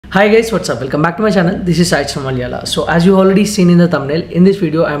Hi guys, what's up? Welcome back to my channel. This is Sai Charan Malyala. So as you already seen in the thumbnail, in this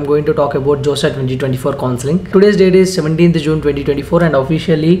video I am going to talk about JoSAA 2024 counseling. Today's date is 17th June 2024 and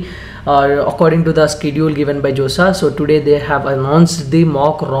officially according to the schedule given by JoSAA, so today they have announced the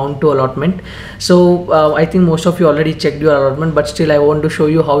mock round 2 allotment. So I think most of you already checked your allotment, but still I want to show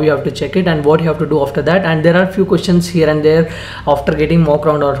you how you have to check it and what you have to do after that. And there are few questions here and there after getting mock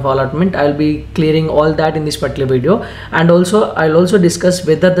round of allotment. I'll be clearing all that in this particular video, and also I'll also discuss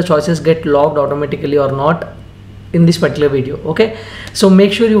whether the choices get logged automatically or not in this particular video. Okay, so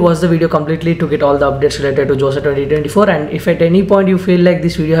make sure you watch the video completely to get all the updates related to JoSAA 2024. And if at any point you feel like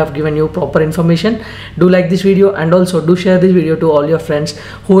this video have given you proper information, do like this video and also do share this video to all your friends,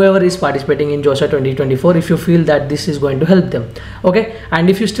 whoever is participating in JoSAA 2024, if you feel that this is going to help them. Okay, and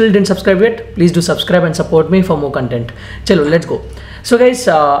if you still didn't subscribe yet, please do subscribe and support me for more content. Chalo, let's go. So guys,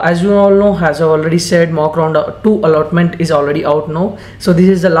 as you all know, as I already said, mock round 2 allotment is already out now. So this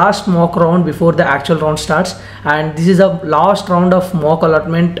is the last mock round before the actual round starts, and this is the last round of mock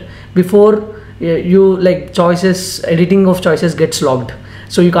allotment before you like choices, editing of choices gets logged.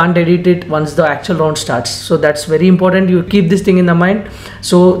 So you can't edit it once the actual round starts. So that's very important. You keep this thing in the mind.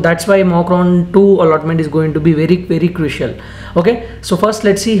 So that's why mock round 2 allotment is going to be very crucial. Okay, so first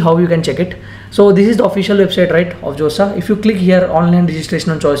let's see how you can check it. So this is the official website, right, of JoSAA. If you click here, online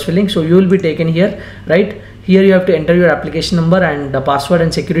registration and choice filling, so you will be taken here, right? Here you have to enter your application number and the password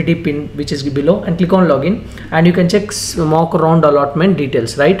and security pin, which is below, and click on login, and you can check mock round allotment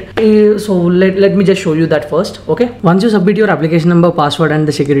details, right? So let me just show you that first. Okay, once you submit your application number, password and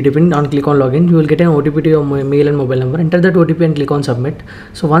the security pin and click on login, you will get an OTP to your mail and mobile number. Enter that OTP and click on submit.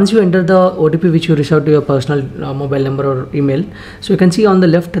 So once you enter the OTP which you received to your personal mobile number or email, so you can see on the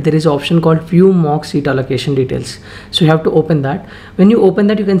left there is an option called view mock seat allocation details. So you have to open that. When you open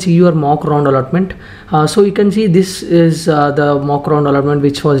that, you can see your mock round allotment. So you can see this is the mock round allotment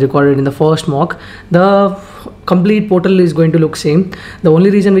which was recorded in the first mock. The complete portal is going to look same. The only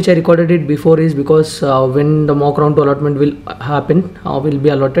reason which I recorded it before is because when the mock round 2 allotment will happen, will be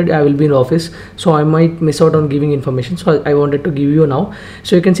allotted, I will be in office, so I might miss out on giving information, so I wanted to give you now.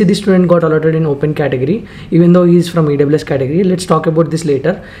 So you can see this student got allotted in open category even though he is from EWS category. Let's talk about this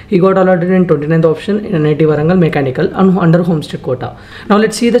later. He got allotted in 29th option in NITW Warangal mechanical and under homestead quota. Now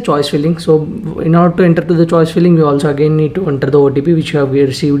let's see the choice filling. So in order to enter to the choice filling, you also again need to enter the OTP which you have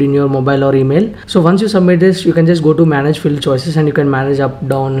received in your mobile or email. So once you submit this, you can just go to manage field choices and you can manage up,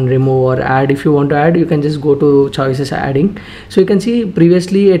 down and remove or add. If you want to add, you can just go to choices adding. So you can see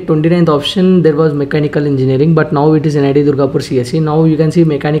previously at 29th option there was mechanical engineering, but now it is NIT Durgapur CSE. Now you can see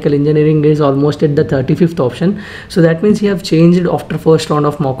mechanical engineering is almost at the 35th option. So that means you have changed after first round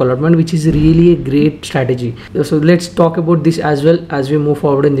of mock allotment, which is really a great strategy. So let's talk about this as well as we move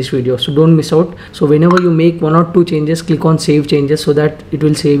forward in this video, so don't miss out. So whenever you make 1 or 2 changes, click on save changes so that it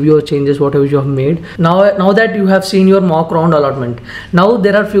will save your changes whatever you have made. Now that you have seen your mock round allotment, now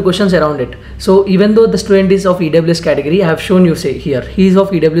there are few questions around it. So even though the student is of EWS category, I have shown you say here he is of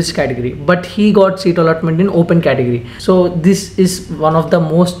EWS category, but he got seat allotment in open category. So this is one of the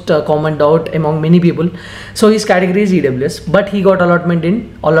most common doubt among many people. So his category is EWS, but he got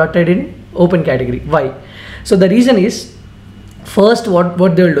allotted in open category. Why? So the reason is, first what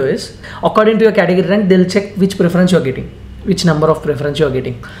they will do is, according to your category rank, they'll check which preference you are getting, which number of preference you are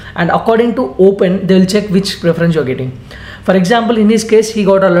getting, and according to open they will check which preference you are getting. For example, in his case he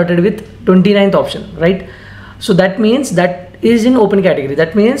got allotted with 29th option, right? So that means that is in open category.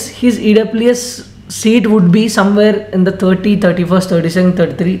 That means his EWS seat would be somewhere in the 30, 31st, 32nd,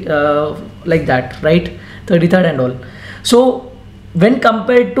 33 like that, right? 33rd and all. So when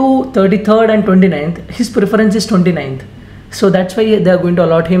compared to 33rd and 29th, his preference is 29th. So that's why they are going to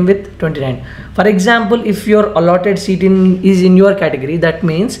allot him with 29. For example, if your allotted seat is in your category, that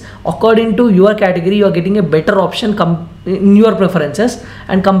means according to your category you are getting a better option in your preferences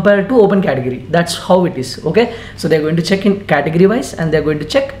and compared to open category. That's how it is. Okay, so they are going to check in category wise and they are going to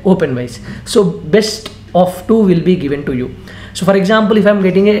check open wise. So best of 2 will be given to you. So for example, if I am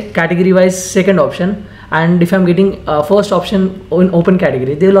getting a category wise second option, and if I'm getting first option in open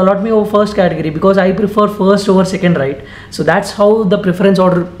category, they will allot me over first category because I prefer first over second, right? So that's how the preference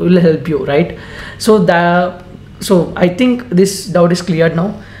order will help you, right? So I think this doubt is cleared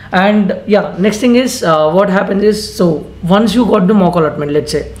now. And yeah, next thing is what happens is, so once you got the mock allotment,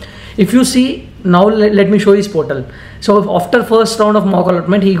 let's say if you see now, let me show his portal. So after first round of mock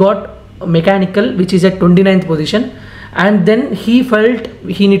allotment, he got mechanical which is at 29th position, and then he felt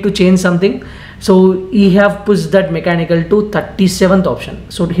he need to change something. So he have pushed that mechanical to 37th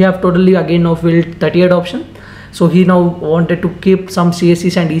option. So he have totally again now filled 38th option. So he now wanted to keep some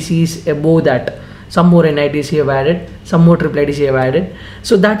CSEs and ECs above that. some more NITC have added, some more triple ITC have added.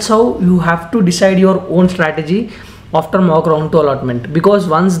 So that's how you have to decide your own strategy after mock round to allotment, because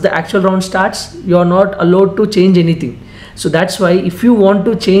once the actual round starts, you are not allowed to change anything. So that's why if you want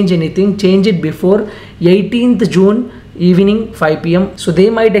to change anything, change it before 18th June evening 5 p.m. So they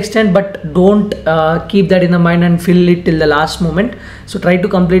might extend, but don't keep that in the mind and fill it till the last moment. So try to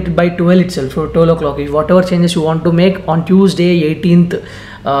complete it by 12 itself, for 12 o'clock. If whatever changes you want to make on Tuesday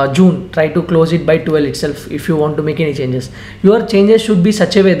 18th June, try to close it by 12 itself if you want to make any changes. Your changes should be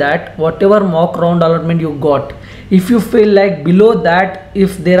such a way that whatever mock round allotment you got, if you feel like below that,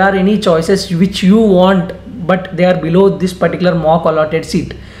 if there are any choices which you want but they are below this particular mock allotted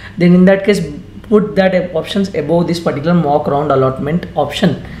seat, then in that case put that options above this particular mock round allotment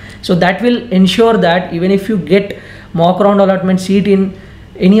option. So that will ensure that even if you get mock round allotment seat in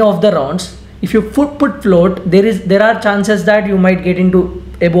any of the rounds, if you put float, there are chances that you might get into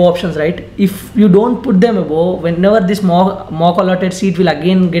above options, right? If you don't put them above, whenever this mock allotted seat will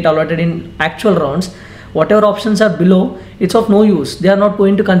again get allotted in actual rounds, whatever options are below, it's of no use. They are not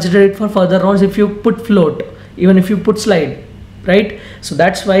going to consider it for further rounds if you put float, even if you put slide, right? So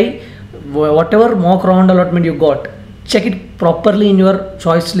that's why whatever mock round allotment you got, check it properly in your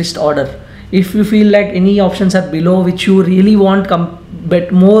choice list order. If you feel like any options are below which you really want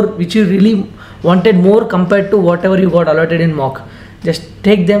which you really wanted more compared to whatever you got allotted in mock, just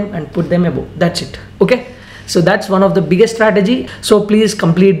take them and put them above. That's it. Okay, so that's one of the biggest strategy. So please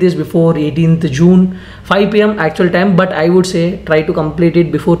complete this before 18th June 5 p.m. actual time, but I would say try to complete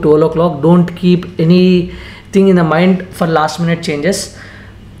it before 12 o'clock. Don't keep anything in the mind for last minute changes.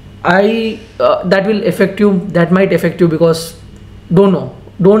 That will affect you, that might affect you, because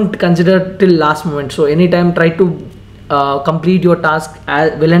don't consider till last moment. So anytime try to complete your task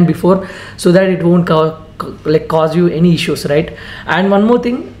well and before, so that it won't cause you any issues, right? And one more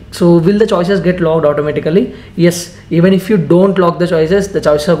thing, so will the choices get logged automatically? Yes, even if you don't lock the choices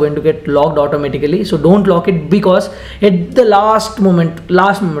are going to get logged automatically. So don't lock it, because at the last moment,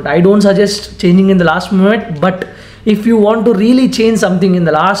 I don't suggest changing in the last moment. But if you want to really change something in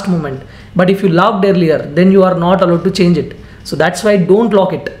the last moment, but if you logged earlier, then you are not allowed to change it. So that's why don't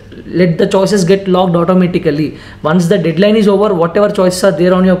lock it. Let the choices get logged automatically. Once the deadline is over, whatever choices are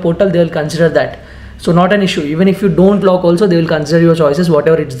there on your portal, they will consider that. So not an issue. Even if you don't lock also, they will consider your choices,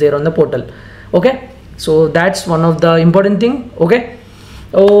 whatever it's there on the portal. Okay, so that's one of the important thing. Okay,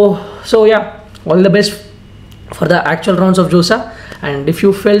 so yeah, all the best for the actual rounds of JoSAA. And if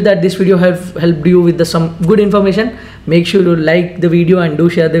you felt that this video helped you with some good information, make sure to like the video and do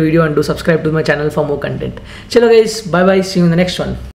share the video and do subscribe to my channel for more content. Chalo guys, bye bye, see you in the next one.